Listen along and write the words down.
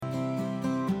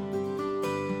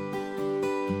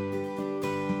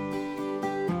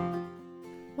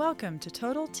Welcome to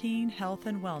Total Teen Health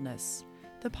and Wellness,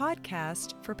 the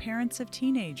podcast for parents of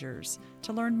teenagers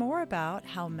to learn more about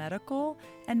how medical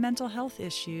and mental health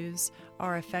issues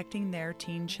are affecting their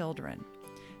teen children.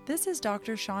 This is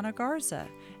Dr. Shauna Garza,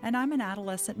 and I'm an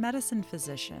adolescent medicine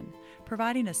physician,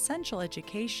 providing essential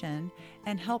education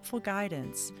and helpful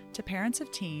guidance to parents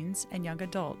of teens and young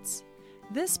adults.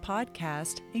 This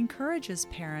podcast encourages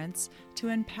parents to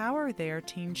empower their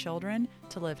teen children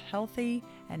to live healthy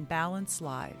and balanced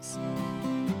lives.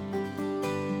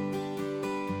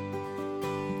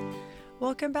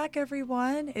 Welcome back,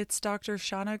 everyone. It's Dr.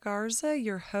 Shauna Garza,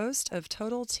 your host of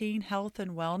Total Teen Health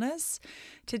and Wellness.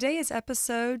 Today is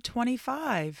episode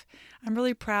 25. I'm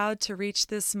really proud to reach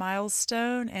this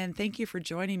milestone, and thank you for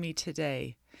joining me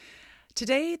today.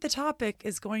 Today, the topic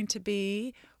is going to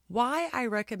be why I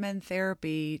recommend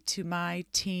therapy to my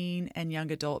teen and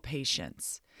young adult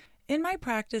patients. In my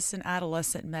practice in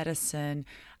adolescent medicine,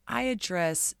 I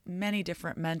address many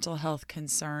different mental health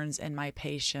concerns in my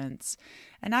patients,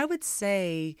 and I would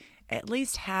say at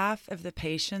least half of the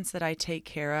patients that I take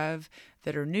care of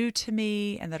that are new to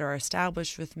me and that are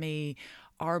established with me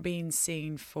are being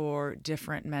seen for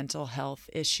different mental health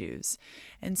issues.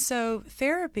 And so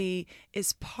therapy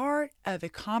is part of a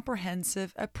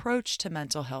comprehensive approach to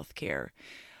mental health care.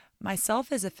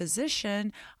 Myself as a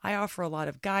physician, I offer a lot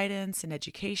of guidance and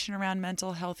education around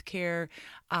mental health care.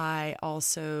 I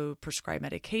also prescribe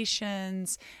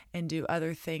medications and do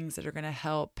other things that are going to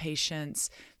help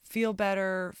patients feel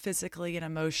better physically and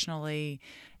emotionally.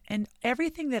 And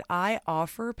everything that I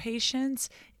offer patients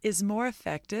is more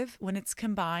effective when it's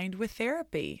combined with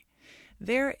therapy.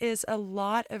 There is a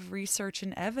lot of research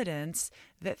and evidence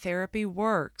that therapy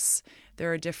works.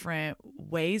 There are different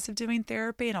ways of doing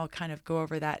therapy, and I'll kind of go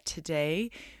over that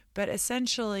today. But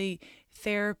essentially,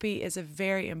 therapy is a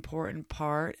very important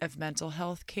part of mental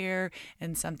health care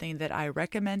and something that I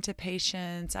recommend to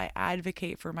patients. I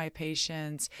advocate for my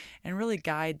patients and really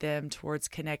guide them towards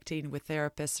connecting with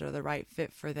therapists that are the right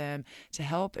fit for them to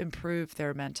help improve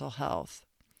their mental health.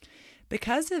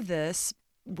 Because of this,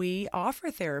 we offer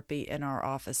therapy in our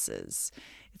offices.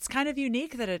 It's kind of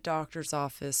unique that a doctor's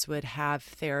office would have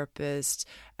therapists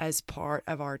as part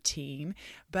of our team,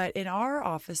 but in our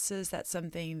offices, that's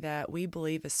something that we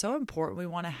believe is so important. We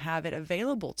want to have it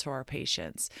available to our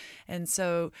patients. And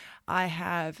so I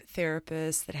have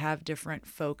therapists that have different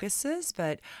focuses,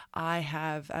 but I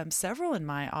have several in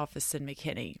my office in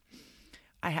McKinney.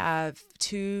 I have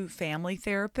 2 family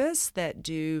therapists that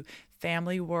do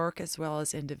family work as well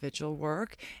as individual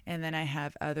work. And then I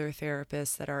have other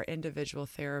therapists that are individual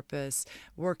therapists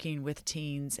working with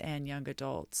teens and young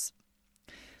adults.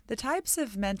 The types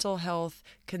of mental health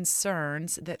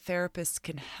concerns that therapists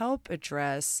can help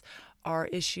address are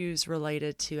issues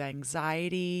related to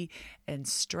anxiety and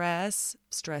stress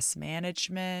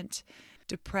management,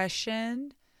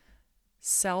 depression,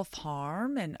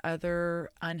 self-harm and other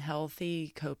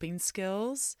unhealthy coping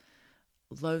skills,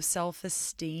 low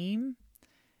self-esteem,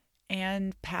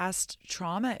 and past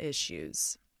trauma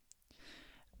issues.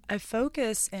 A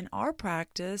focus in our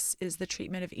practice is the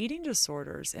treatment of eating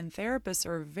disorders, and therapists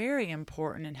are very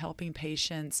important in helping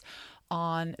patients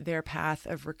on their path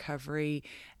of recovery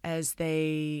as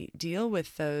they deal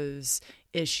with those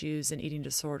issues and eating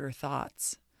disorder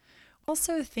thoughts.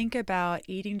 Also think about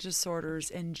eating disorders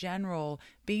in general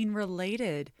being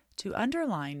related to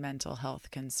underlying mental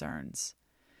health concerns.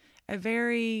 A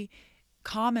very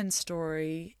common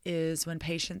story is when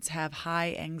patients have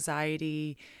high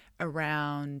anxiety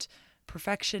around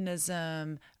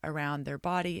perfectionism, around their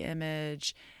body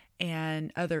image,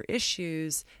 and other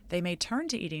issues, they may turn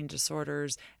to eating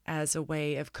disorders as a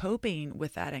way of coping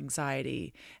with that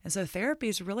anxiety. And so therapy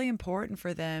is really important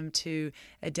for them to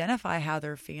identify how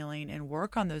they're feeling and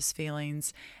work on those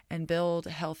feelings and build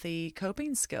healthy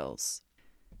coping skills.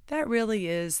 That really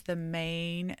is the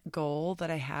main goal that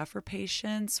I have for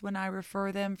patients when I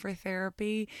refer them for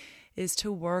therapy, is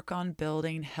to work on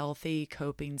building healthy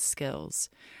coping skills.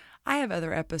 I have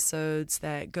other episodes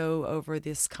that go over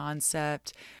this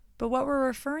concept, but what we're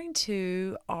referring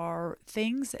to are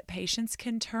things that patients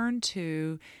can turn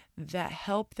to that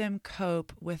help them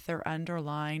cope with their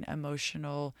underlying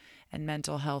emotional and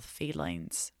mental health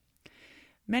feelings.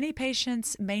 Many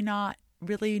patients may not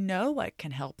really know what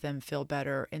can help them feel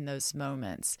better in those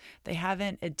moments. They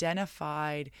haven't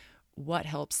identified what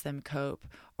helps them cope,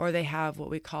 or they have what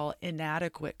we call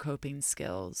inadequate coping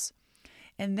skills.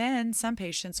 And then some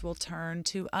patients will turn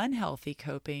to unhealthy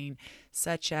coping,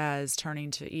 such as turning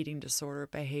to eating disorder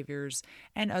behaviors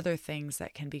and other things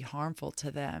that can be harmful to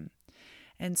them.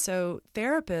 And so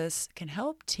therapists can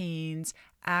help teens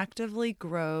actively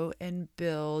grow and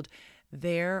build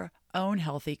their own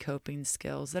healthy coping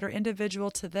skills that are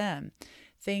individual to them,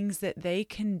 things that they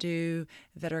can do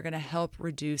that are going to help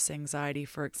reduce anxiety,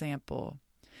 for example.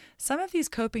 Some of these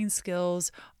coping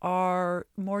skills are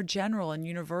more general and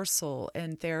universal,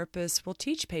 and therapists will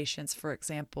teach patients, for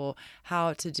example,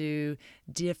 how to do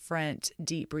different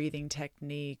deep breathing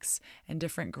techniques and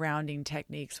different grounding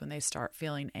techniques when they start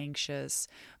feeling anxious.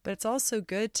 But it's also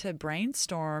good to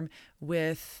brainstorm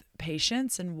with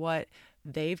patients and what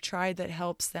they've tried that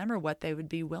helps them or what they would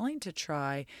be willing to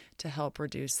try to help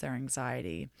reduce their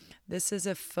anxiety. This is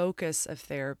a focus of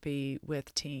therapy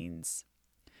with teens.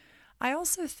 I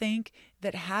also think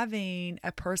that having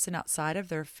a person outside of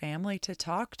their family to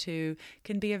talk to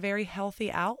can be a very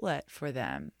healthy outlet for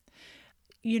them.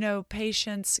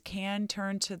 Patients can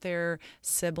turn to their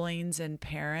siblings and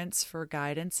parents for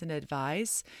guidance and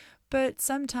advice, but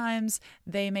sometimes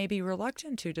they may be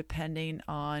reluctant to, depending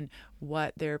on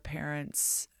what their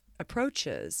parents' approach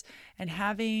is. And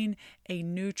having a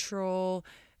neutral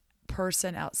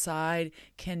person outside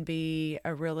can be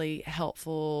a really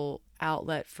helpful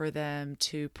outlet for them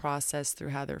to process through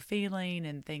how they're feeling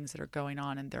and things that are going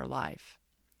on in their life.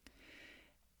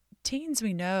 Teens,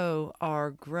 we know,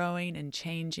 are growing and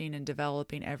changing and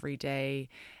developing every day,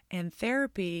 and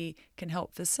therapy can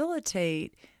help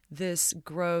facilitate this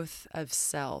growth of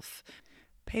self.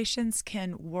 Patients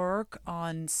can work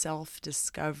on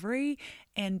self-discovery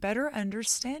and better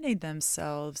understanding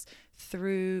themselves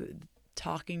through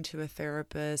talking to a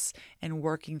therapist and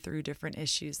working through different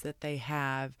issues that they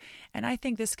have. And I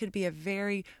think this could be a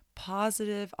very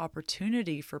positive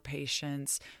opportunity for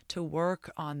patients to work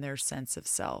on their sense of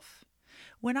self.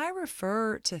 When I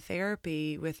refer to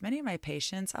therapy with many of my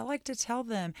patients, I like to tell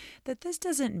them that this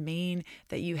doesn't mean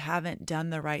that you haven't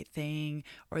done the right thing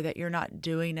or that you're not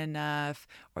doing enough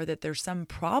or that there's some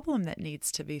problem that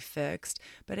needs to be fixed,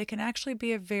 but it can actually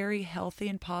be a very healthy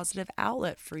and positive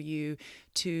outlet for you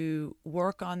to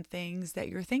work on things that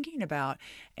you're thinking about,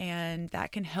 and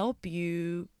that can help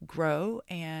you grow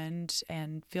and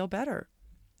feel better.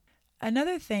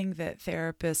 Another thing that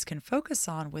therapists can focus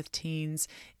on with teens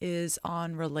is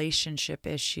on relationship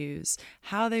issues,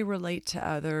 how they relate to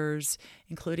others,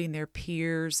 including their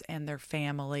peers and their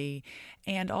family,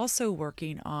 and also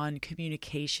working on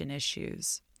communication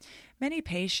issues. Many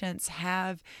patients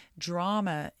have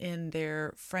drama in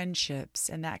their friendships,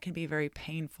 and that can be very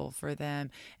painful for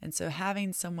them. And so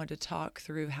having someone to talk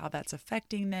through how that's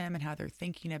affecting them and how they're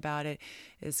thinking about it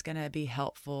is going to be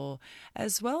helpful,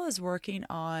 as well as working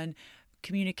on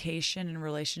communication and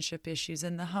relationship issues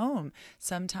in the home.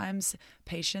 Sometimes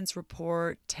patients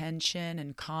report tension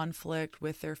and conflict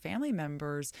with their family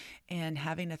members, and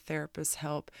having a therapist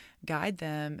help guide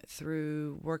them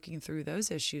through working through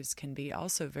those issues can be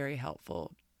also very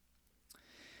helpful.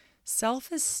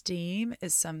 Self-esteem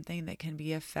is something that can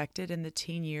be affected in the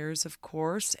teen years, of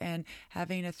course, and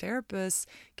having a therapist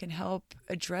can help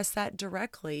address that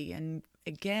directly, and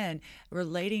again,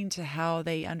 relating to how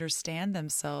they understand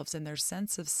themselves and their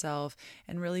sense of self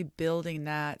and really building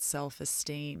that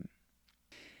self-esteem.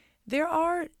 There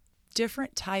are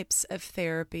different types of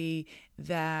therapy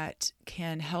that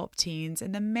can help teens,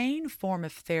 and the main form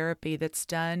of therapy that's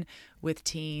done with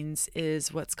teens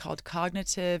is what's called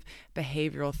cognitive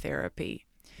behavioral therapy.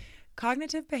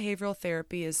 Cognitive behavioral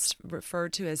therapy is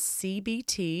referred to as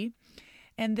CBT.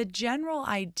 And the general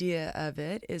idea of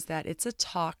it is that it's a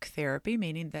talk therapy,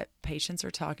 meaning that patients are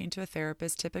talking to a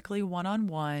therapist, typically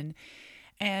one-on-one,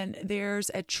 and there's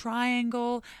a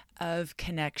triangle of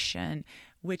connection,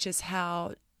 which is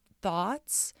how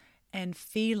thoughts and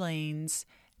feelings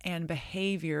and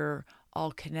behavior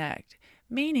all connect.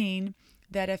 Meaning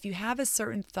that if you have a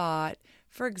certain thought,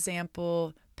 for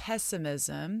example,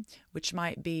 pessimism, which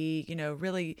might be,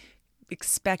 really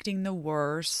expecting the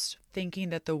worst,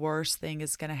 thinking that the worst thing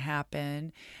is going to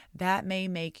happen, that may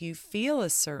make you feel a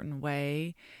certain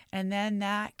way, and then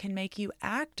that can make you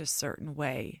act a certain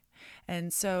way.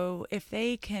 And so if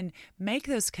they can make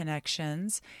those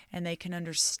connections and they can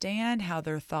understand how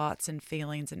their thoughts and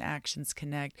feelings and actions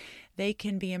connect, they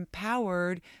can be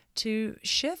empowered to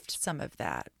shift some of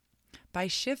that. By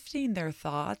shifting their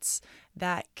thoughts,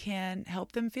 that can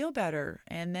help them feel better,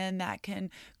 and then that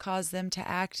can cause them to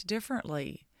act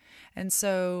differently. And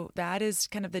so that is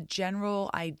kind of the general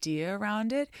idea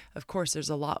around it. Of course, there's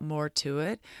a lot more to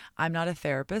it. I'm not a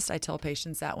therapist. I tell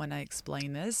patients that when I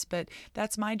explain this, but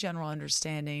that's my general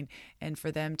understanding, and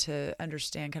for them to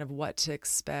understand kind of what to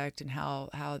expect and how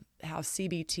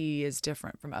CBT is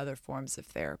different from other forms of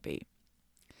therapy.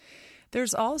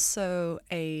 There's also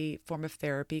a form of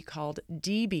therapy called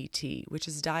DBT, which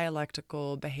is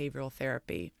dialectical behavioral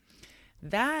therapy.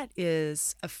 That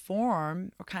is a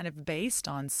form or kind of based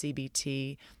on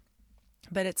CBT,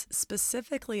 but it's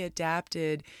specifically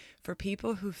adapted for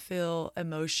people who feel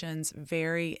emotions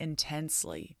very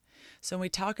intensely. So when we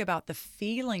talk about the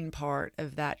feeling part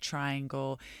of that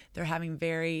triangle, they're having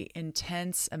very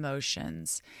intense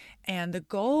emotions. And the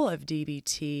goal of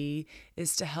DBT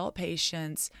is to help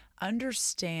patients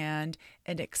understand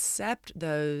and accept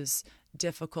those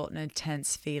difficult and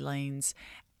intense feelings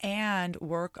and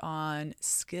work on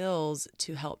skills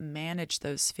to help manage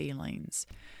those feelings.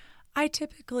 I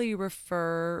typically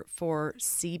refer for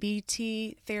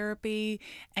CBT therapy,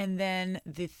 and then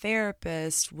the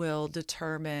therapist will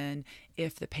determine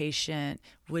if the patient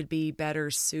would be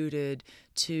better suited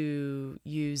to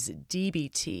use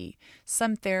DBT.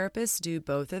 Some therapists do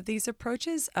both of these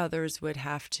approaches. Others would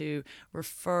have to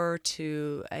refer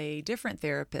to a different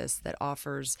therapist that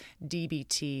offers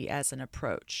DBT as an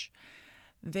approach.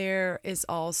 There is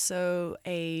also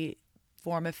a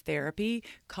form of therapy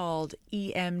called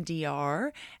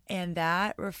EMDR, and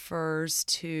that refers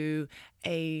to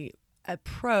a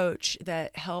approach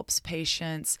that helps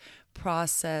patients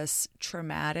process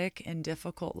traumatic and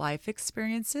difficult life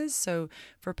experiences. So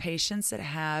for patients that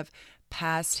have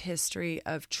past history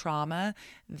of trauma,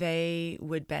 they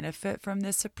would benefit from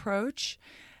this approach.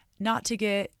 Not to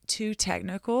get too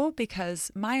technical,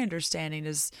 because my understanding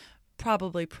is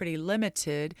probably pretty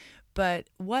limited, but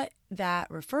what that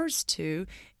refers to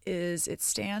is it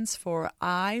stands for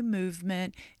eye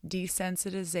movement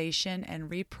desensitization and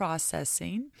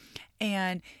reprocessing,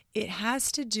 and it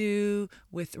has to do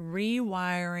with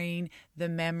rewiring the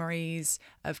memories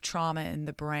of trauma in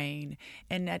the brain.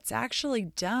 And that's actually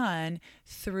done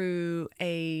through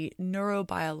a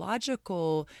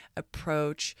neurobiological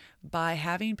approach by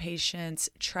having patients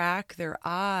track their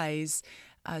eyes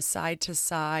side to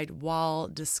side while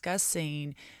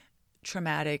discussing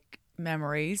traumatic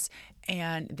memories,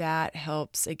 and that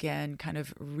helps again kind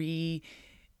of rewire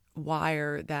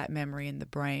that memory in the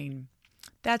brain.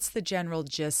 That's the general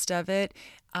gist of it.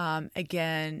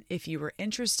 Again, if you were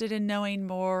interested in knowing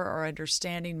more or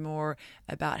understanding more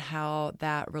about how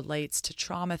that relates to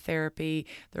trauma therapy,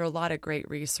 there are a lot of great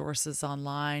resources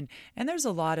online, and there's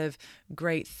a lot of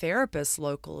great therapists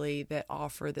locally that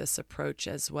offer this approach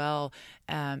as well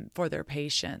for their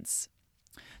patients.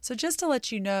 So just to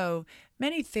let you know,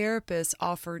 many therapists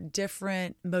offer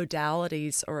different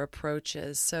modalities or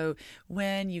approaches. So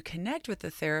when you connect with the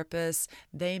therapist,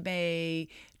 they may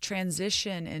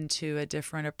transition into a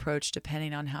different approach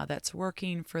depending on how that's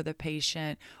working for the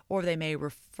patient, or they may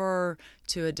refer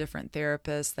to a different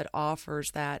therapist that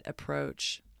offers that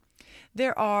approach.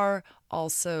 There are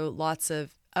also lots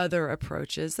of other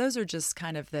approaches. Those are just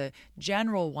kind of the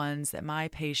general ones that my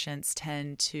patients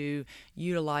tend to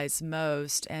utilize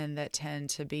most and that tend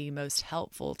to be most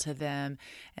helpful to them.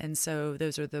 And so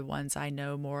those are the ones I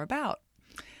know more about.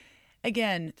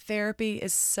 Again, therapy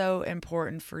is so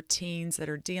important for teens that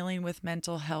are dealing with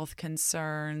mental health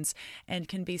concerns and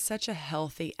can be such a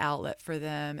healthy outlet for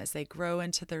them as they grow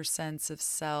into their sense of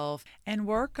self and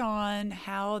work on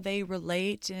how they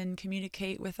relate and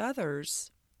communicate with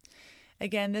others.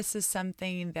 Again, this is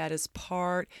something that is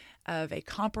part of a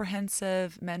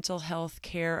comprehensive mental health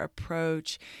care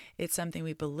approach. It's something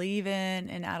we believe in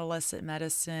adolescent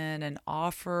medicine and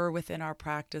offer within our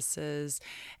practices.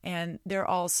 And there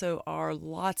also are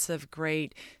lots of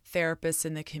great therapists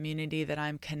in the community that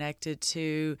I'm connected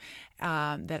to,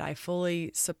 that I fully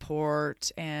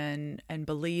support and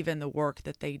believe in the work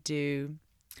that they do.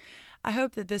 I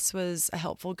hope that this was a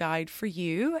helpful guide for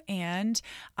you, and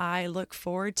I look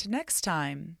forward to next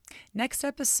time. Next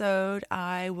episode,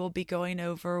 I will be going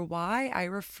over why I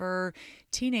refer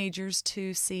teenagers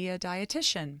to see a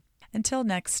dietitian. Until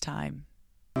next time.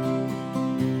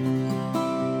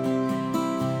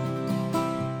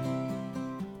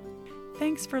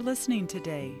 Thanks for listening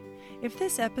today. If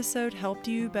this episode helped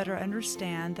you better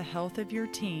understand the health of your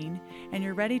teen and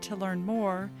you're ready to learn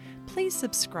more, please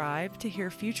subscribe to hear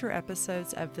future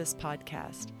episodes of this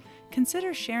podcast.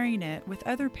 Consider sharing it with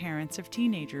other parents of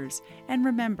teenagers, and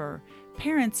remember,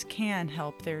 parents can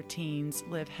help their teens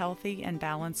live healthy and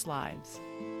balanced lives.